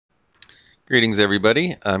Greetings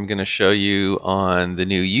everybody. I'm going to show you on the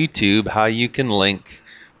new YouTube how you can link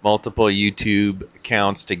multiple YouTube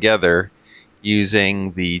accounts together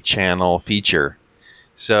using the channel feature.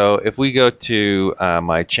 So if we go to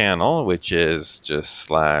my channel, which is just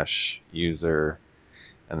 /user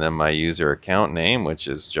and then my user account name, which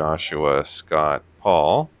is Joshua Scott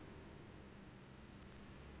Paul.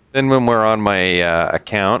 Then when we're on my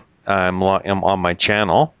account, I'm on my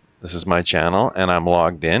channel. This is my channel and I'm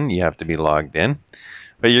logged in. You have to be logged in.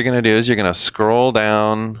 What you're going to do is you're going to scroll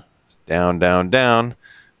down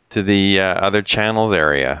to the other channels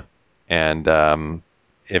area. And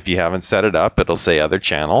if you haven't set it up, it'll say other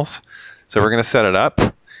channels. So we're going to set it up.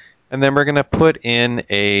 And then we're going to put in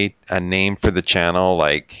a name for the channel.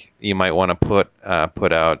 Like you might want to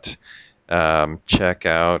put out, check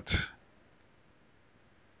out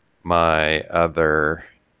my other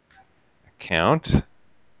account. It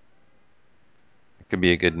could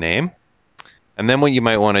be a good name. And then what you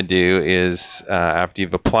might want to do is, after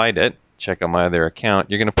you've applied it, check out my other account,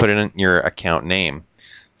 you're going to put in your account name.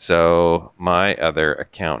 So my other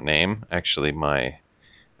account name, actually my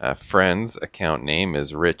friend's account name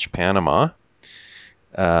is Rich Panama.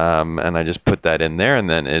 And I just put that in there and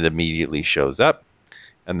then it immediately shows up.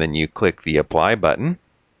 And then you click the apply button.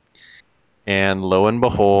 And lo and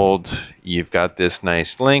behold, you've got this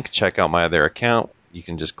nice link, check out my other account. You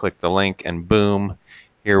can just click the link and boom,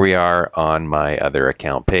 here we are on my other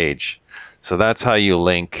account page. So that's how you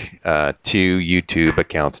link two YouTube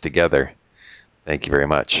accounts together. Thank you very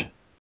much.